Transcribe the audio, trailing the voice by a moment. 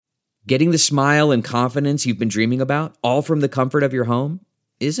Getting the smile and confidence you've been dreaming about, all from the comfort of your home,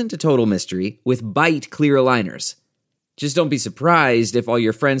 isn't a total mystery with Bite clear aligners. Just don't be surprised if all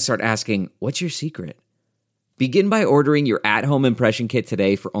your friends start asking, "What's your secret?" Begin by ordering your at-home impression kit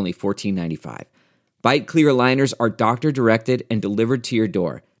today for only $14.95. Bite clear aligners are doctor-directed and delivered to your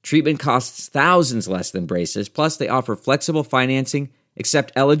door. Treatment costs thousands less than braces, plus they offer flexible financing,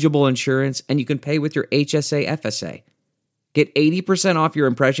 accept eligible insurance, and you can pay with your HSA FSA. Get 80% off your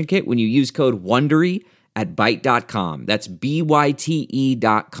impression kit when you use code WONDERY at Byte.com. That's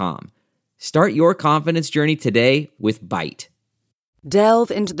BYTE.com. Start your confidence journey today with Byte.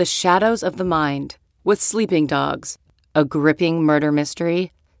 Delve into the shadows of the mind with Sleeping Dogs, a gripping murder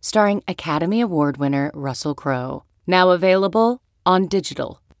mystery starring Academy Award winner Russell Crowe. Now available on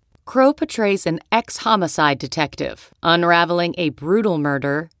digital. Crowe portrays an ex-homicide detective unraveling a brutal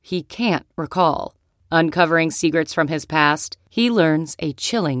murder he can't recall. Uncovering secrets from his past, he learns a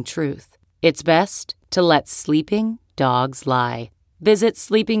chilling truth. It's best to let sleeping dogs lie. Visit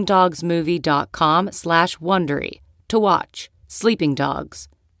sleepingdogsmovie.com/Wondery to watch Sleeping Dogs,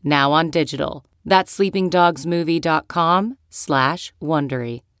 now on digital. That's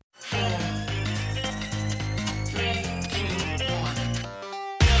sleepingdogsmovie.com/Wondery.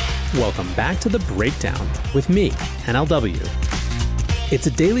 Welcome back to The Breakdown with me, NLW. It's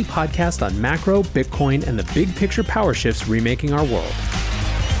a daily podcast on macro, Bitcoin, and the big picture power shifts remaking our world.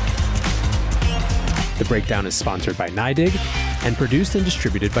 The Breakdown is sponsored by NYDIG and produced and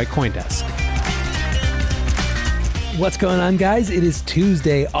distributed by CoinDesk. What's going on, guys? It is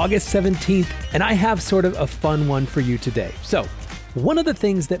Tuesday, August 17th, and I have sort of a fun one for you today. So, one of the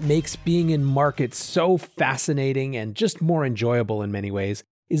things that makes being in markets so fascinating and just more enjoyable in many ways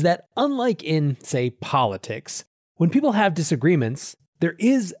is that unlike in, say, politics, when people have disagreements, there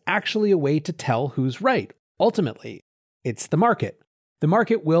is actually a way to tell who's right. Ultimately, it's the market. The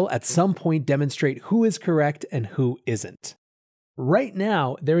market will at some point demonstrate who is correct and who isn't. Right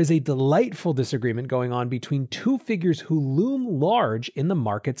now, there is a delightful disagreement going on between two figures who loom large in the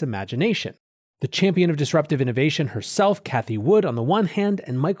market's imagination. The champion of disruptive innovation herself, Cathie Wood, on the one hand,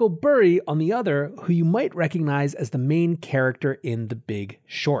 and Michael Burry on the other, who you might recognize as the main character in The Big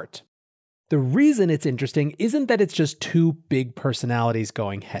Short. The reason it's interesting isn't that it's just two big personalities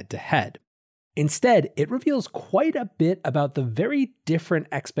going head to head. Instead, it reveals quite a bit about the very different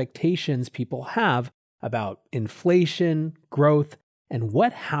expectations people have about inflation, growth, and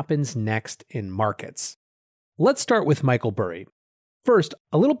what happens next in markets. Let's start with Michael Burry. First,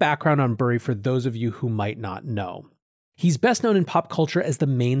 a little background on Burry for those of you who might not know. He's best known in pop culture as the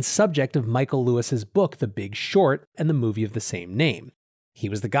main subject of Michael Lewis's book, The Big Short, and the movie of the same name. He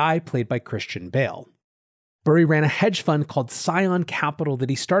was the guy played by Christian Bale. Burry ran a hedge fund called Scion Capital that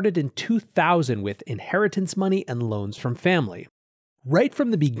he started in 2000 with inheritance money and loans from family. Right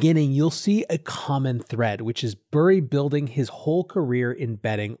from the beginning, you'll see a common thread, which is Burry building his whole career in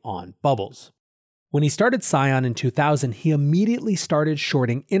betting on bubbles. When he started Scion in 2000, he immediately started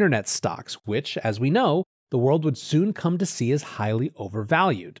shorting internet stocks, which, as we know, the world would soon come to see as highly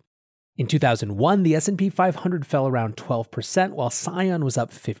overvalued. In 2001, the S&P 500 fell around 12%, while Scion was up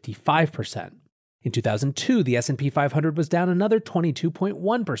 55%. In 2002, the S&P 500 was down another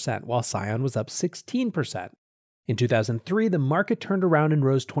 22.1%, while Scion was up 16%. In 2003, the market turned around and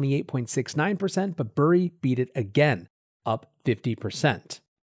rose 28.69%, but Burry beat it again, up 50%.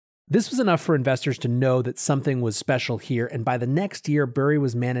 This was enough for investors to know that something was special here, and by the next year, Burry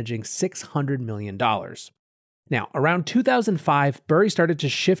was managing $600 million. Now, around 2005, Burry started to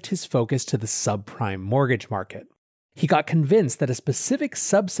shift his focus to the subprime mortgage market. He got convinced that a specific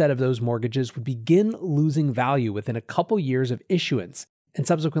subset of those mortgages would begin losing value within a couple years of issuance, and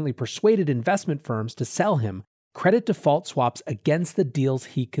subsequently persuaded investment firms to sell him credit default swaps against the deals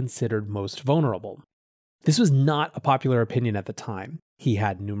he considered most vulnerable. This was not a popular opinion at the time. He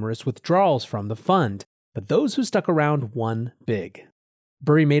had numerous withdrawals from the fund, but those who stuck around won big.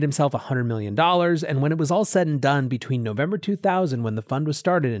 Burry made himself $100 million, and when it was all said and done between November 2000 when the fund was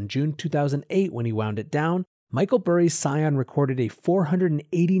started and June 2008 when he wound it down, Michael Burry's Scion recorded a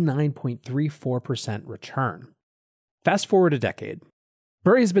 489.34% return. Fast forward a decade.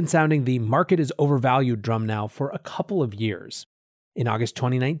 Burry has been sounding the market is overvalued drum now for a couple of years. In August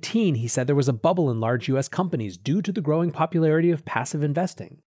 2019, he said there was a bubble in large US companies due to the growing popularity of passive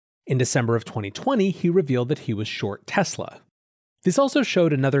investing. In December of 2020, he revealed that he was short Tesla. This also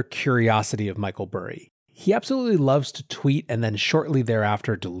showed another curiosity of Michael Burry. He absolutely loves to tweet and then shortly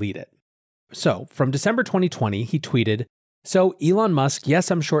thereafter delete it. So, from December 2020, he tweeted, "So, Elon Musk,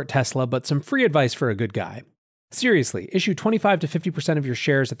 yes, I'm short Tesla, but some free advice for a good guy. Seriously, issue 25 to 50% of your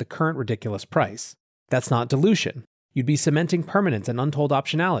shares at the current ridiculous price. That's not dilution. You'd be cementing permanence and untold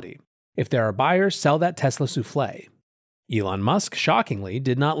optionality. If there are buyers, sell that Tesla souffle. Elon Musk, shockingly,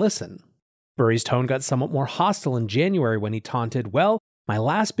 did not listen. Burry's tone got somewhat more hostile in January when he taunted, "Well, my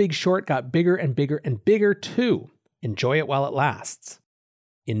last big short got bigger and bigger and bigger too. Enjoy it while it lasts."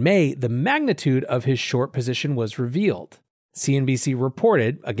 In May, the magnitude of his short position was revealed. CNBC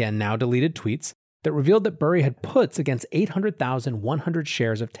reported, again now deleted tweets, that revealed that Burry had puts against 800,100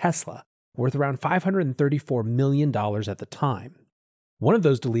 shares of Tesla, worth around $534 million at the time. One of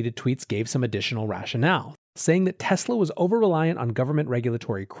those deleted tweets gave some additional rationale, saying that Tesla was over-reliant on government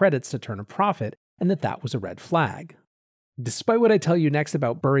regulatory credits to turn a profit and that was a red flag. Despite what I tell you next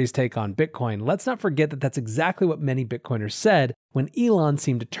about Burry's take on Bitcoin, let's not forget that that's exactly what many Bitcoiners said when Elon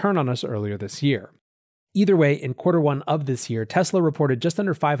seemed to turn on us earlier this year. Either way, in Q1 of this year, Tesla reported just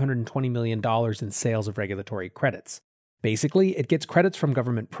under $520 million in sales of regulatory credits. Basically, it gets credits from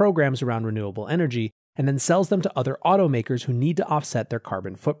government programs around renewable energy and then sells them to other automakers who need to offset their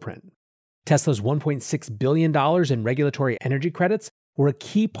carbon footprint. Tesla's $1.6 billion in regulatory energy credits were a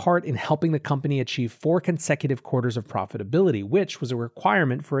key part in helping the company achieve 4 consecutive quarters of profitability, which was a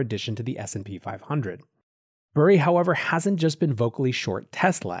requirement for addition to the S&P 500. Burry, however, hasn't just been vocally short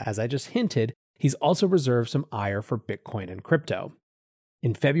Tesla. As I just hinted, he's also reserved some ire for Bitcoin and crypto.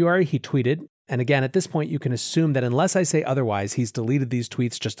 In February, he tweeted, and again, at this point, you can assume that unless I say otherwise, he's deleted these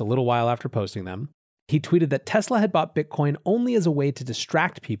tweets just a little while after posting them. He tweeted that Tesla had bought Bitcoin only as a way to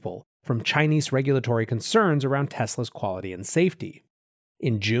distract people from Chinese regulatory concerns around Tesla's quality and safety.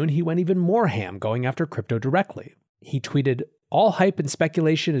 In June, he went even more ham, going after crypto directly. He tweeted, "All hype and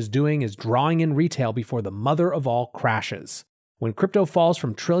speculation is doing is drawing in retail before the mother of all crashes. When crypto falls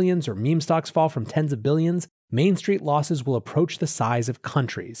from trillions or meme stocks fall from tens of billions, Main Street losses will approach the size of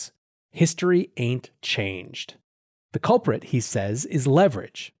countries. History ain't changed." The culprit, he says, is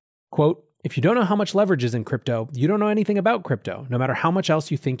leverage. Quote, "If you don't know how much leverage is in crypto, you don't know anything about crypto, no matter how much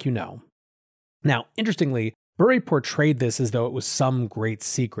else you think you know." Now, interestingly, Burry portrayed this as though it was some great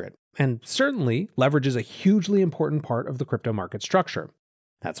secret, and certainly leverage is a hugely important part of the crypto market structure.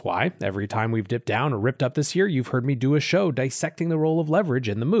 That's why every time we've dipped down or ripped up this year, you've heard me do a show dissecting the role of leverage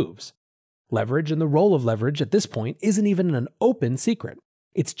in the moves. Leverage and the role of leverage at this point isn't even an open secret.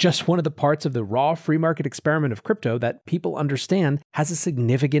 It's just one of the parts of the raw free market experiment of crypto that people understand has a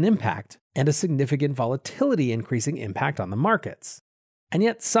significant impact and a significant volatility increasing impact on the markets. And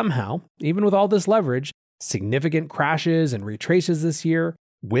yet somehow, even with all this leverage, significant crashes and retraces this year,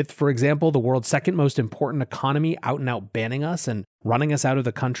 with, for example, the world's second most important economy out and out banning us and running us out of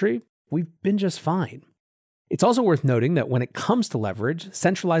the country, we've been just fine. It's also worth noting that when it comes to leverage,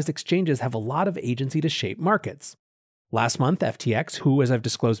 centralized exchanges have a lot of agency to shape markets. Last month, FTX, who, as I've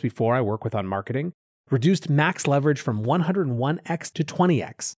disclosed before, I work with on marketing, reduced max leverage from 101x to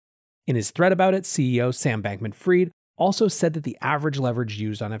 20x. In his thread about it, CEO Sam Bankman-Fried also said that the average leverage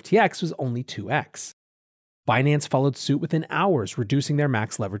used on FTX was only 2x. Binance followed suit within hours, reducing their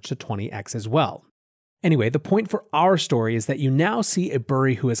max leverage to 20x as well. Anyway, the point for our story is that you now see a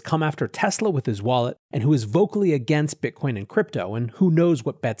Burry who has come after Tesla with his wallet and who is vocally against Bitcoin and crypto, and who knows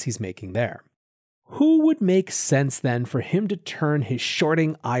what bets he's making there. Who would make sense then for him to turn his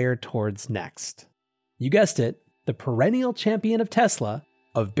shorting ire towards next? You guessed it, the perennial champion of Tesla,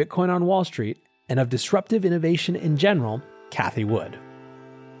 of Bitcoin on Wall Street, and of disruptive innovation in general, Cathie Wood.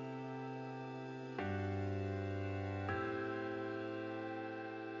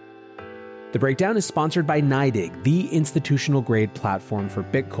 The Breakdown is sponsored by NYDIG, the institutional-grade platform for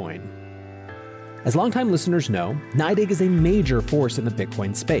Bitcoin. As longtime listeners know, NYDIG is a major force in the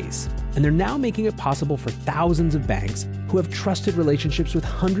Bitcoin space, and they're now making it possible for thousands of banks who have trusted relationships with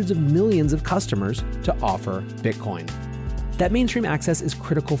hundreds of millions of customers to offer Bitcoin. That mainstream access is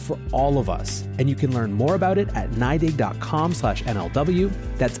critical for all of us, and you can learn more about it at nydig.com/NLW.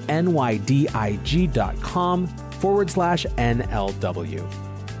 That's nydig.com/NLW.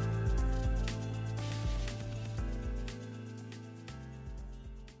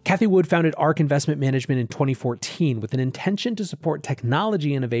 Cathie Wood founded ARK Investment Management in 2014 with an intention to support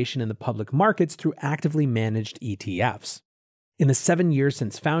technology innovation in the public markets through actively managed ETFs. In the 7 years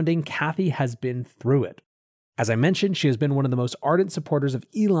since founding, Cathie has been through it. As I mentioned, she has been one of the most ardent supporters of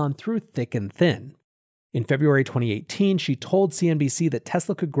Elon through thick and thin. In February 2018, she told CNBC that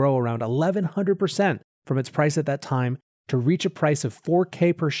Tesla could grow around 1,100% from its price at that time to reach a price of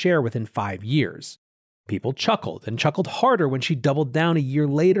 $4K per share within 5 years. People chuckled, and chuckled harder when she doubled down a year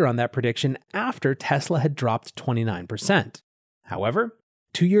later on that prediction after Tesla had dropped 29%. However,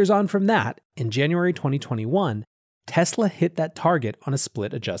 2 years on from that, in January 2021, Tesla hit that target on a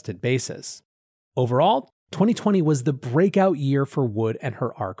split-adjusted basis. Overall, 2020 was the breakout year for Wood and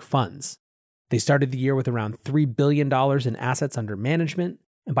her ARK funds. They started the year with around $3 billion in assets under management,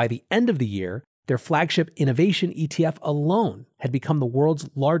 And by the end of the year, their flagship innovation ETF alone had become the world's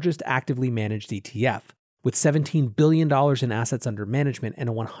largest actively managed ETF, with $17 billion in assets under management and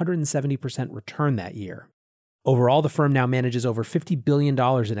a 170% return that year. Overall, the firm now manages over $50 billion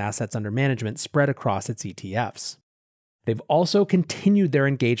in assets under management spread across its ETFs. They've also continued their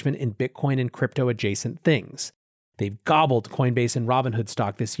engagement in Bitcoin and crypto-adjacent things. They've gobbled Coinbase and Robinhood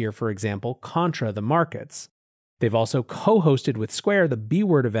stock this year, for example, contra the markets. They've also co-hosted with Square the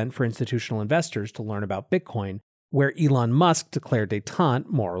B-Word event for institutional investors to learn about Bitcoin, where Elon Musk declared détente,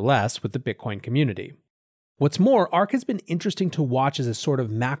 more or less, with the Bitcoin community. What's more, ARK has been interesting to watch as a sort of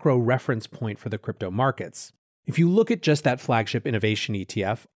macro reference point for the crypto markets. If you look at just that flagship innovation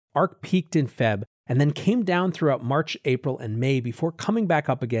ETF, ARK peaked in Feb and then came down throughout March, April, and May before coming back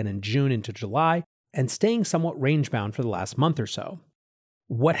up again in June into July and staying somewhat range-bound for the last month or so.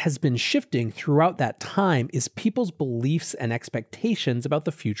 What has been shifting throughout that time is people's beliefs and expectations about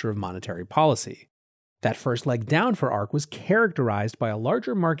the future of monetary policy. That first leg down for ARK was characterized by a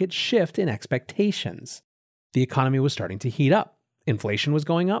larger market shift in expectations. The economy was starting to heat up, inflation was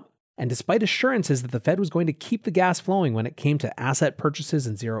going up, and despite assurances that the Fed was going to keep the gas flowing when it came to asset purchases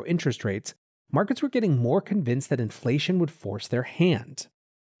and zero interest rates, markets were getting more convinced that inflation would force their hand.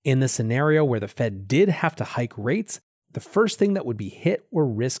 In the scenario where the Fed did have to hike rates, the first thing that would be hit were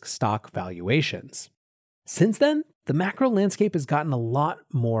risk stock valuations. Since then, the macro landscape has gotten a lot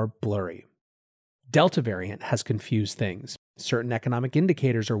more blurry. Delta variant has confused things. Certain economic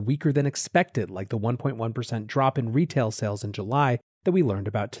indicators are weaker than expected, like the 1.1% drop in retail sales in July that we learned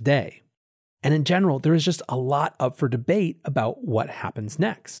about today. And in general, there is just a lot up for debate about what happens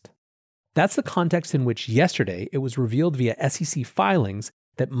next. That's the context in which yesterday it was revealed via SEC filings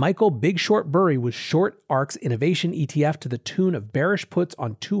that Michael Big Short Burry was short ARK's innovation ETF to the tune of bearish puts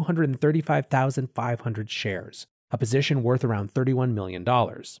on 235,500 shares, a position worth around $31 million.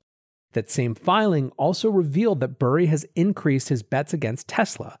 That same filing also revealed that Burry has increased his bets against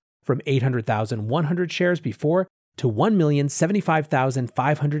Tesla from 800,100 shares before to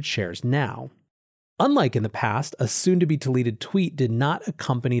 1,075,500 shares now. Unlike in the past, a soon-to-be-deleted tweet did not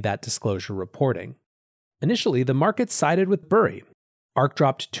accompany that disclosure reporting. Initially, the market sided with Burry. ARK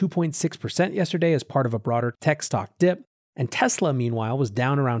dropped 2.6% yesterday as part of a broader tech stock dip, and Tesla, meanwhile, was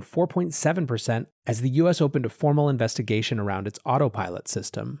down around 4.7% as the US opened a formal investigation around its autopilot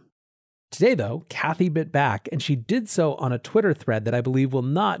system. Today, though, Cathie bit back, and she did so on a Twitter thread that I believe will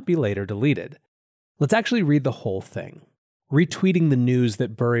not be later deleted. Let's actually read the whole thing. Retweeting the news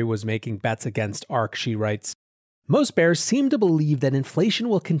that Burry was making bets against ARK, she writes, "Most bears seem to believe that inflation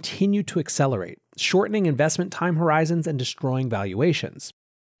will continue to accelerate, shortening investment time horizons and destroying valuations.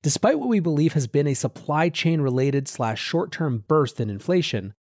 Despite what we believe has been a supply chain related / short-term burst in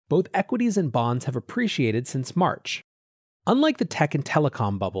inflation, both equities and bonds have appreciated since March. Unlike the tech and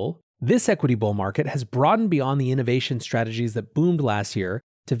telecom bubble, this equity bull market has broadened beyond the innovation strategies that boomed last year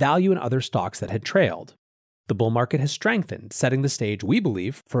to value in other stocks that had trailed. The bull market has strengthened, setting the stage, we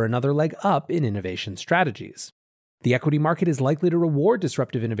believe, for another leg up in innovation strategies. The equity market is likely to reward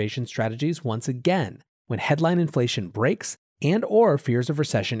disruptive innovation strategies once again when headline inflation breaks and/or fears of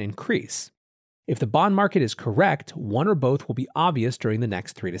recession increase. If the bond market is correct, one or both will be obvious during the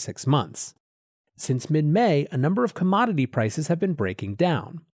next 3 to 6 months. Since mid-May, a number of commodity prices have been breaking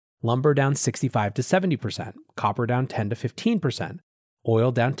down. Lumber down 65 to 70%, copper down 10 to 15%,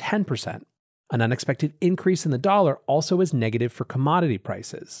 oil down 10%. An unexpected increase in the dollar also is negative for commodity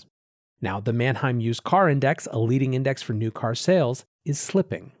prices. Now, the Manheim Used Car Index, a leading index for new car sales, is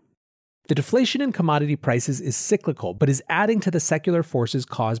slipping. The deflation in commodity prices is cyclical, but is adding to the secular forces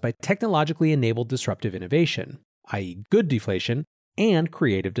caused by technologically enabled disruptive innovation, i.e. good deflation, and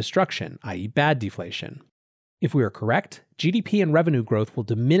creative destruction, i.e. bad deflation. If we are correct, GDP and revenue growth will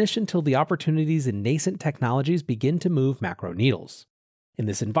diminish until the opportunities in nascent technologies begin to move macro needles. In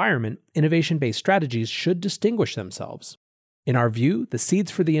this environment, innovation-based strategies should distinguish themselves. In our view, the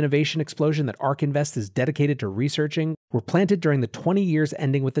seeds for the innovation explosion that ARK Invest is dedicated to researching were planted during the 20 years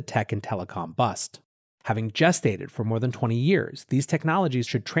ending with the tech and telecom bust. Having gestated for more than 20 years, these technologies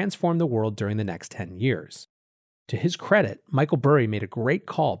should transform the world during the next 10 years. To his credit, Michael Burry made a great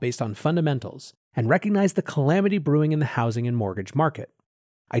call based on fundamentals and recognized the calamity brewing in the housing and mortgage market.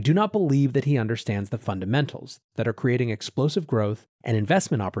 I do not believe that he understands the fundamentals that are creating explosive growth and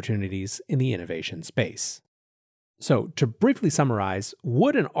investment opportunities in the innovation space. So, to briefly summarize,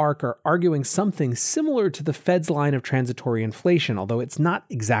 Wood and ARK are arguing something similar to the Fed's line of transitory inflation, although it's not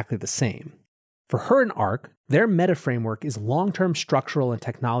exactly the same. For her and ARK, their meta framework is long-term structural and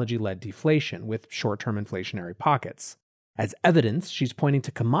technology-led deflation with short-term inflationary pockets. As evidence, she's pointing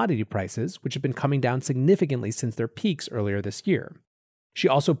to commodity prices, which have been coming down significantly since their peaks earlier this year. She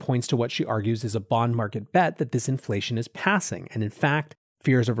also points to what she argues is a bond market bet that this inflation is passing, and in fact,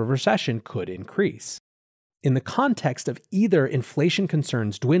 fears of a recession could increase. In the context of either inflation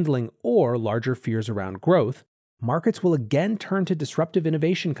concerns dwindling or larger fears around growth, markets will again turn to disruptive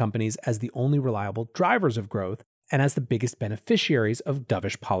innovation companies as the only reliable drivers of growth and as the biggest beneficiaries of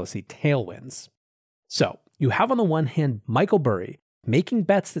dovish policy tailwinds. So, you have on the one hand Michael Burry making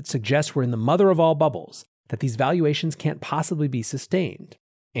bets that suggest we're in the mother of all bubbles, that these valuations can't possibly be sustained.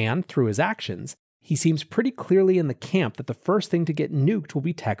 And through his actions, he seems pretty clearly in the camp that the first thing to get nuked will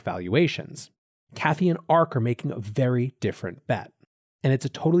be tech valuations. Cathie and ARK are making a very different bet. And it's a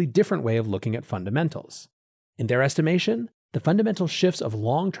totally different way of looking at fundamentals. In their estimation, the fundamental shifts of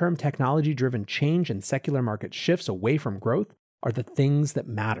long-term technology-driven change and secular market shifts away from growth are the things that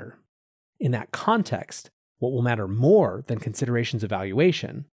matter. In that context, what will matter more than considerations of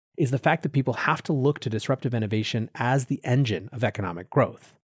valuation is the fact that people have to look to disruptive innovation as the engine of economic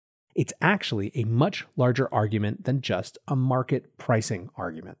growth. It's actually a much larger argument than just a market pricing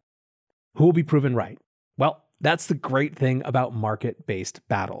argument. Who will be proven right? Well, that's the great thing about market-based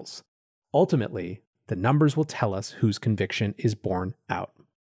battles. Ultimately, the numbers will tell us whose conviction is borne out.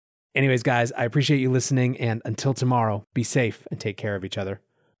 Anyways, guys, I appreciate you listening, and until tomorrow, be safe and take care of each other.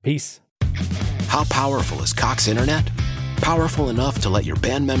 Peace. How powerful is Cox Internet? Powerful enough to let your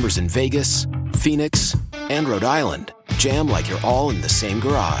band members in Vegas, Phoenix, and Rhode Island jam like you're all in the same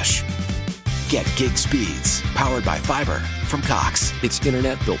garage. Get gig speeds powered by fiber from Cox. It's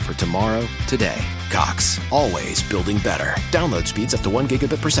internet built for tomorrow, today. Cox, always building better. Download speeds up to 1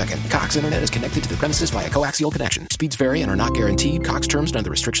 gigabit per second. Cox Internet is connected to the premises via coaxial connection. Speeds vary and are not guaranteed. Cox terms and other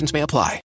restrictions may apply.